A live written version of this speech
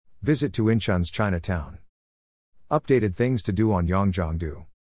Visit to Incheon's Chinatown. Updated things to do on Yeongjongdo.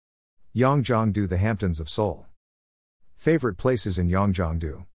 Yeongjongdo, the Hamptons of Seoul. Favorite places in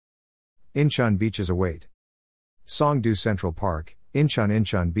Yeongjongdo. Incheon beaches await. Songdo Central Park, Incheon.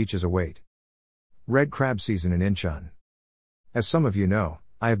 Incheon beaches await. Red crab season in Incheon. As some of you know,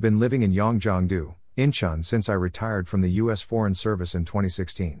 I have been living in Yeongjongdo, Incheon since I retired from the U.S. Foreign Service in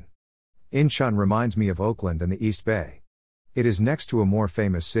 2016. Incheon reminds me of Oakland and the East Bay. It is next to a more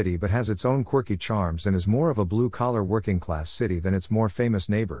famous city but has its own quirky charms and is more of a blue-collar working-class city than its more famous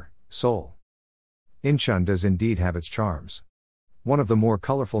neighbor, Seoul. Incheon does indeed have its charms. One of the more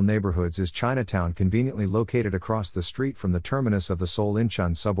colorful neighborhoods is Chinatown, conveniently located across the street from the terminus of the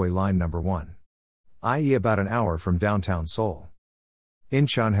Seoul-Incheon subway line No. 1. i.e. about an hour from downtown Seoul.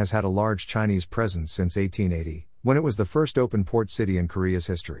 Incheon has had a large Chinese presence since 1880, when it was the first open port city in Korea's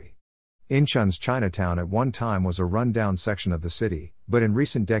history. Incheon's Chinatown at one time was a run-down section of the city, but in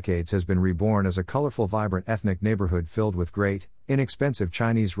recent decades has been reborn as a colorful, vibrant ethnic neighborhood filled with great, inexpensive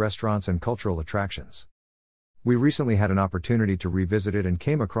Chinese restaurants and cultural attractions. We recently had an opportunity to revisit it and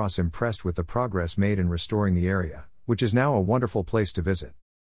came across impressed with the progress made in restoring the area, which is now a wonderful place to visit.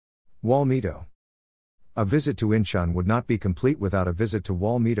 Walmido. A visit to Incheon would not be complete without a visit to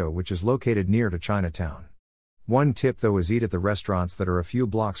Walmido, which is located near to Chinatown. One tip though is eat at the restaurants that are a few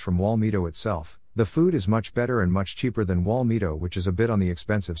blocks from Walmido itself. The food is much better and much cheaper than Walmido, which is a bit on the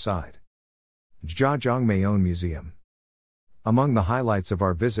expensive side. Jjajangmyeon Museum. Among the highlights of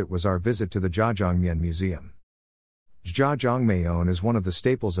our visit was our visit to the Jjajangmyeon Museum. Jjajangmyeon is one of the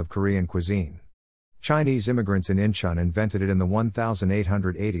staples of Korean cuisine. Chinese immigrants in Incheon invented it in the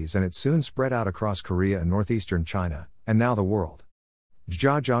 1880s and it soon spread out across Korea and northeastern China, and now the world.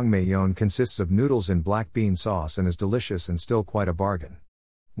 Jjajangmyeon consists of noodles in black bean sauce and is delicious and still quite a bargain.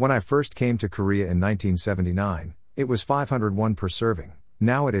 When I first came to Korea in 1979, it was 500 won per serving.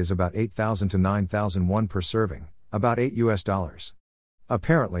 Now it is about 8,000 to 9,000 won per serving, about $8.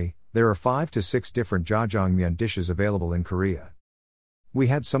 Apparently, there are 5 to 6 different jjajangmyeon dishes available in Korea. We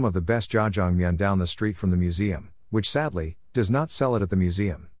had some of the best jjajangmyeon down the street from the museum, which sadly, does not sell it at the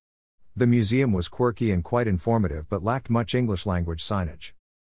museum. The museum was quirky and quite informative but lacked much English language signage.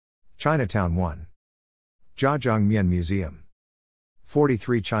 Chinatown 1. Jjajangmyeon Museum.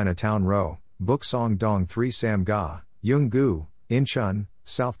 43 Chinatown Row, Bukseong-dong 3 Samga, Yeonggu, Incheon,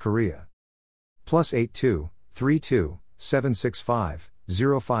 South Korea. +82 32 765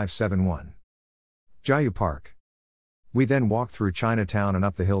 0571. Jayu Park. We then walked through Chinatown and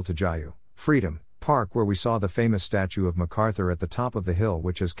up the hill to Jayu, Freedom Park, where we saw the famous statue of MacArthur at the top of the hill,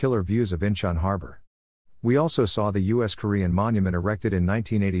 which has killer views of Incheon Harbor. We also saw the U.S.-Korean monument erected in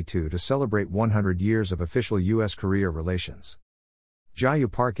 1982 to celebrate 100 years of official U.S.-Korea relations.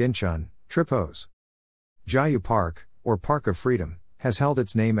 Jayu Park Incheon, Tripos. Jayu Park, or Park of Freedom, has held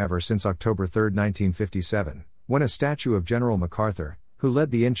its name ever since October 3, 1957, when a statue of General MacArthur, who led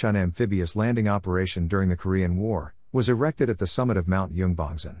the Incheon amphibious landing operation during the Korean War, was erected at the summit of Mount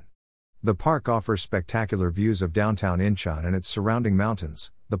Yeongbangsan. The park offers spectacular views of downtown Incheon and its surrounding mountains,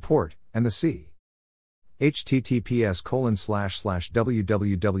 the port, and the sea.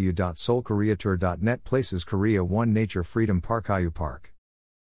 https://www.seoulkoreatour.net Places Korea 1 Nature Freedom Park Jayu Park.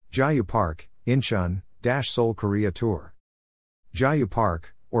 Jayu Park, Incheon, Seoul Korea Tour. Jayu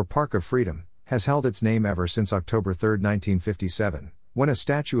Park, or Park of Freedom, has held its name ever since October 3, 1957, when a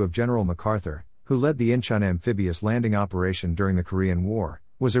statue of General MacArthur, who led the Incheon amphibious landing operation during the Korean War,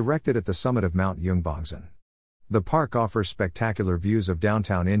 was erected at the summit of Mount Yeongbangsan. The park offers spectacular views of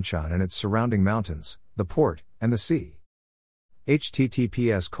downtown Incheon and its surrounding mountains, the port, and the sea.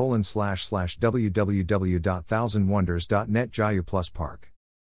 https://www.thousandwonders.net Jayu Plus Park.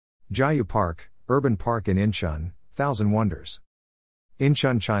 Jayu Park, Urban Park in Incheon, Thousand Wonders.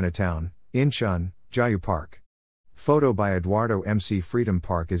 Incheon Chinatown, Incheon, Jayu Park. Photo by Eduardo MC. Freedom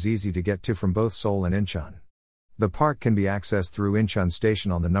Park is easy to get to from both Seoul and Incheon. The park can be accessed through Incheon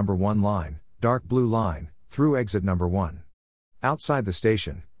Station on the No. 1 line, dark blue line, through exit No. 1. Outside the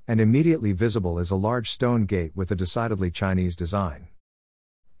station, and immediately visible, is a large stone gate with a decidedly Chinese design.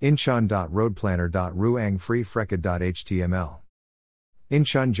 Incheon.roadplanner.ruangfreefrekid.html.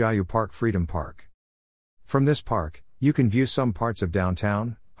 Incheon Jayu Park Freedom Park. From this park, you can view some parts of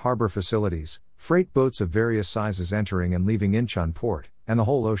downtown, harbor facilities, freight boats of various sizes entering and leaving Incheon Port, and the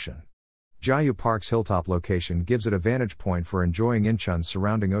whole ocean. Jayu Park's hilltop location gives it a vantage point for enjoying Incheon's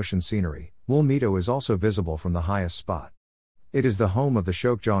surrounding ocean scenery. Walmido is also visible from the highest spot. It is the home of the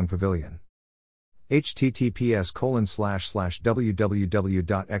Shokjeong Pavilion.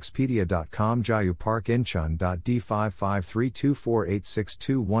 https://www.expedia.com Jayu Park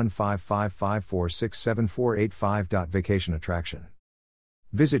Incheon.d5532486215554674885. Vacation attraction.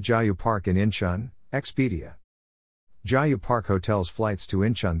 Visit Jiayu Park in Incheon, Expedia. Jiayu Park Hotels flights to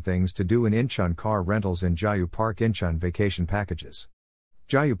Incheon. Things to do in Incheon. Car rentals in Jiayu Park. Incheon vacation packages.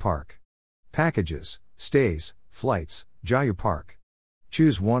 Jiayu Park. Packages, stays, flights, Jiayu Park.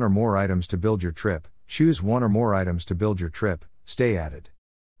 Choose one or more items to build your trip. Choose one or more items to build your trip. Stay added.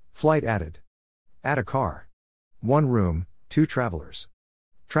 Flight added. Add a car. One room, 2 travelers.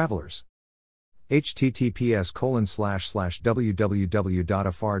 Travelers.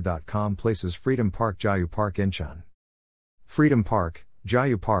 https://www.afar.com Places. Freedom Park. Jiayu Park Incheon. Freedom Park,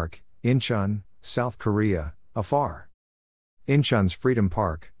 Jiayu Park, Incheon, South Korea, Afar. Incheon's Freedom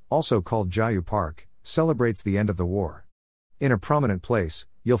Park, also called Jiayu Park, celebrates the end of the war. In a prominent place,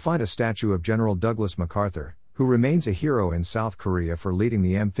 you'll find a statue of General Douglas MacArthur, who remains a hero in South Korea for leading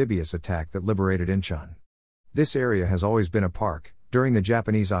the amphibious attack that liberated Incheon. This area has always been a park. During the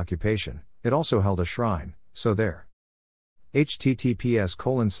Japanese occupation, it also held a shrine, so there.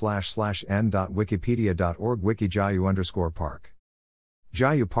 https://n.wikipedia.org Wiki Jiayu_Park.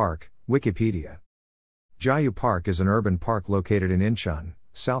 Jiayu Park, Wikipedia. Jiayu Park is an urban park located in Incheon,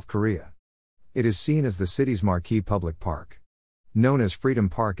 South Korea. It is seen as the city's marquee public park. Known as Freedom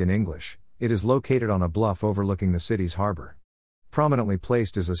Park in English, it is located on a bluff overlooking the city's harbor. Prominently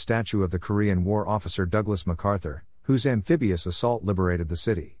placed is a statue of the Korean War officer Douglas MacArthur, whose amphibious assault liberated the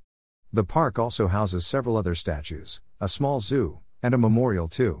city. The park also houses several other statues, a small zoo, and a memorial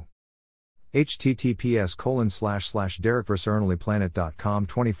too. https://derekversearnelyplanet.com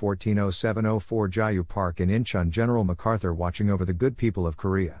 2014-07-04 Jiayu Park in Incheon General MacArthur watching over the good people of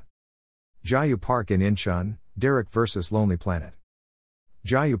Korea. Jiayu Park in Incheon, Derek vs. Lonely Planet.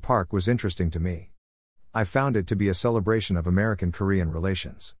 Jiayu Park was interesting to me. I found it to be a celebration of American-Korean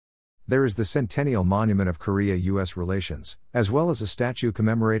relations. There is the Centennial Monument of Korea-US relations, as well as a statue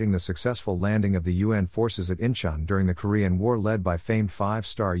commemorating the successful landing of the UN forces at Incheon during the Korean War led by famed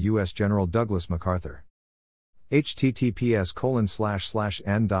 5-star US General Douglas MacArthur.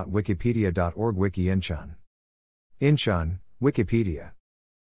 https://n.wikipedia.org Wiki Incheon. Incheon, Wikipedia.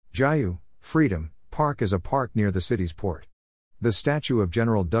 Jiayu, Freedom, Park is a park near the city's port. The statue of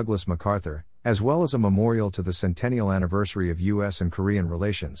General Douglas MacArthur, as well as a memorial to the centennial anniversary of US and Korean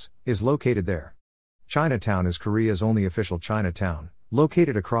relations, is located there. Chinatown is Korea's only official Chinatown,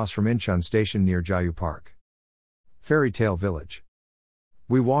 located across from Incheon Station near Jiayu Park. Fairy Tale Village.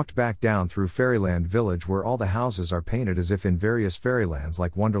 We walked back down through Fairyland Village where all the houses are painted as if in various fairylands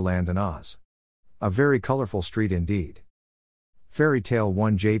like Wonderland and Oz. A very colorful street indeed. Fairy Tale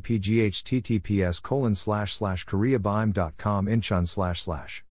 1 JPG https://koreabeim.com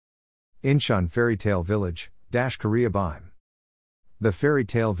Incheon// Incheon Fairy Tale Village, Koreabeim. The Fairy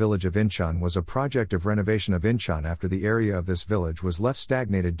Tale Village of Incheon was a project of renovation of Incheon after the area of this village was left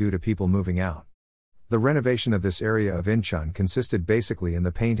stagnated due to people moving out. The renovation of this area of Incheon consisted basically in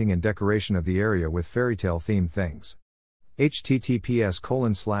the painting and decoration of the area with fairy tale themed things.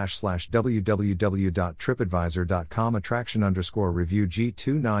 https://www.tripadvisor.com attraction_review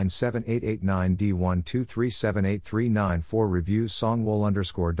G2978889D1237839 reviews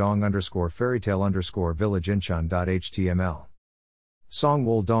Songwol_dong_fairytale_village Incheon.html.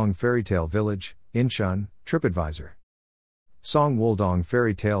 Songwol Dong Fairytale Village, Incheon, TripAdvisor. Songwol Dong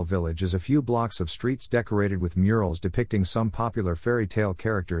Fairytale Village is a few blocks of streets decorated with murals depicting some popular fairy tale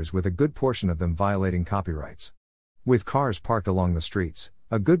characters with a good portion of them violating copyrights. With cars parked along the streets,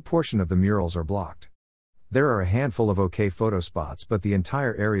 a good portion of the murals are blocked. There are a handful of okay photo spots but the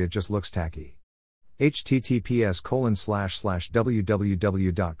entire area just looks tacky.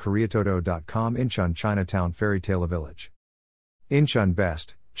 https://www.koreatoto.com Incheon Chinatown Fairytale Village. Incheon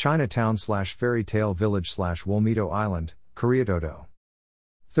Best, Chinatown/Fairytale Village/Wolmito Island, Koreatoto.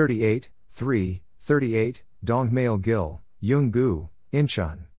 38, 3, 38, Dongmail Gil, Yunggu,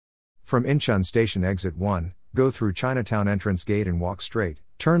 Incheon. From Incheon Station Exit 1, go through Chinatown entrance gate and walk straight,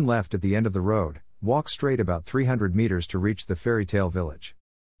 turn left at the end of the road, walk straight about 300 meters to reach the Fairy Tale Village.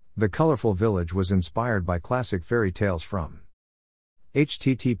 The colorful village was inspired by classic fairy tales from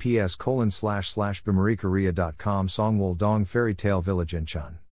https://bimarikorea.com Songwol Dong Fairy Tale Village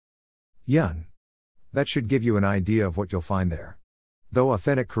Incheon. Yun. That should give you an idea of what you'll find there. Though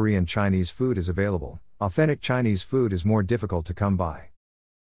authentic Korean Chinese food is available, authentic Chinese food is more difficult to come by.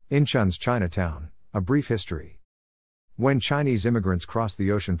 Incheon's Chinatown. A brief history. When Chinese immigrants crossed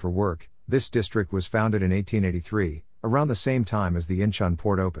the ocean for work, this district was founded in 1883, around the same time as the Incheon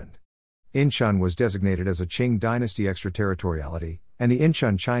port opened. Incheon was designated as a Qing dynasty extraterritoriality, and the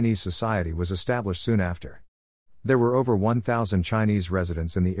Incheon Chinese Society was established soon after. There were over 1,000 Chinese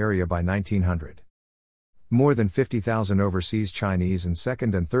residents in the area by 1900. More than 50,000 overseas Chinese and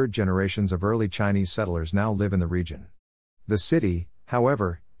second and third generations of early Chinese settlers now live in the region. The city,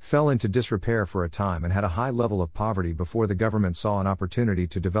 However, fell into disrepair for a time and had a high level of poverty before the government saw an opportunity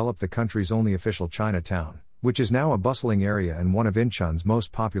to develop the country's only official Chinatown, which is now a bustling area and one of Incheon's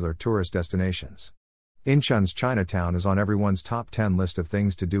most popular tourist destinations. Incheon's Chinatown is on everyone's top 10 list of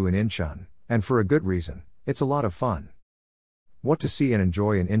things to do in Incheon, and for a good reason: it's a lot of fun. What to see and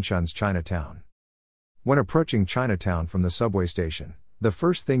enjoy in Incheon's Chinatown. When approaching Chinatown from the subway station, the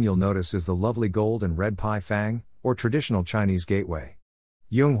first thing you'll notice is the lovely gold and red Pai Fang, or traditional Chinese gateway.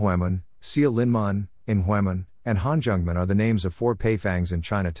 Yonghuemun, Xialinmen, Inhuemun, and Hanjungmen are the names of 4 Peifangs in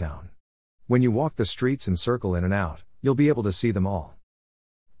Chinatown. When you walk the streets and circle in and out, you'll be able to see them all.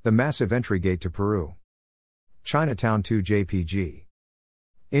 The massive entry gate to Peru. Chinatown 2 JPG.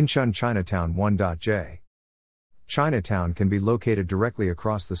 Incheon Chinatown 1.J. Chinatown can be located directly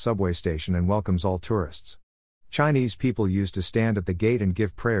across the subway station and welcomes all tourists. Chinese people used to stand at the gate and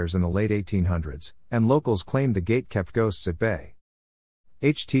give prayers in the late 1800s, and locals claimed the gate kept ghosts at bay.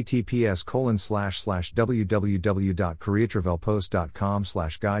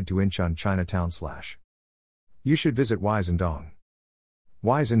 https://www.koreatravelpost.com/guide to Incheon Chinatown/ You should visit Waisindong.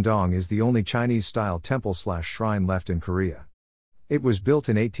 Waisindong is the only Chinese-style temple/shrine left in Korea. It was built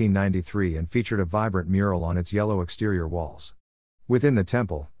in 1893 and featured a vibrant mural on its yellow exterior walls. Within the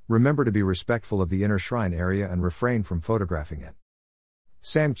temple, remember to be respectful of the inner shrine area and refrain from photographing it.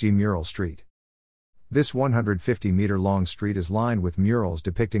 Samgji Mural Street. This 150-meter-long street is lined with murals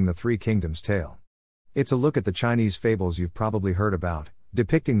depicting the Three Kingdoms tale. It's a look at the Chinese fables you've probably heard about,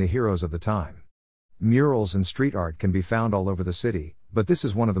 depicting the heroes of the time. Murals and street art can be found all over the city, but this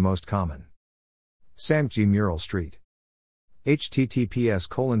is one of the most common. Samgji Mural Street.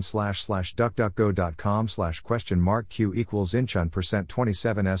 https://duckduckgo.com/?Q equals Incheon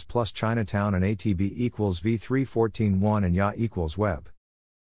 %27s plus Chinatown and ATB equals V3141 and Ya equals web.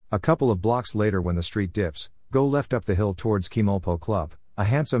 A couple of blocks later, when the street dips, go left up the hill towards Kimulpo Club, a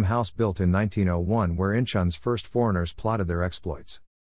handsome house built in 1901 where Incheon's first foreigners plotted their exploits.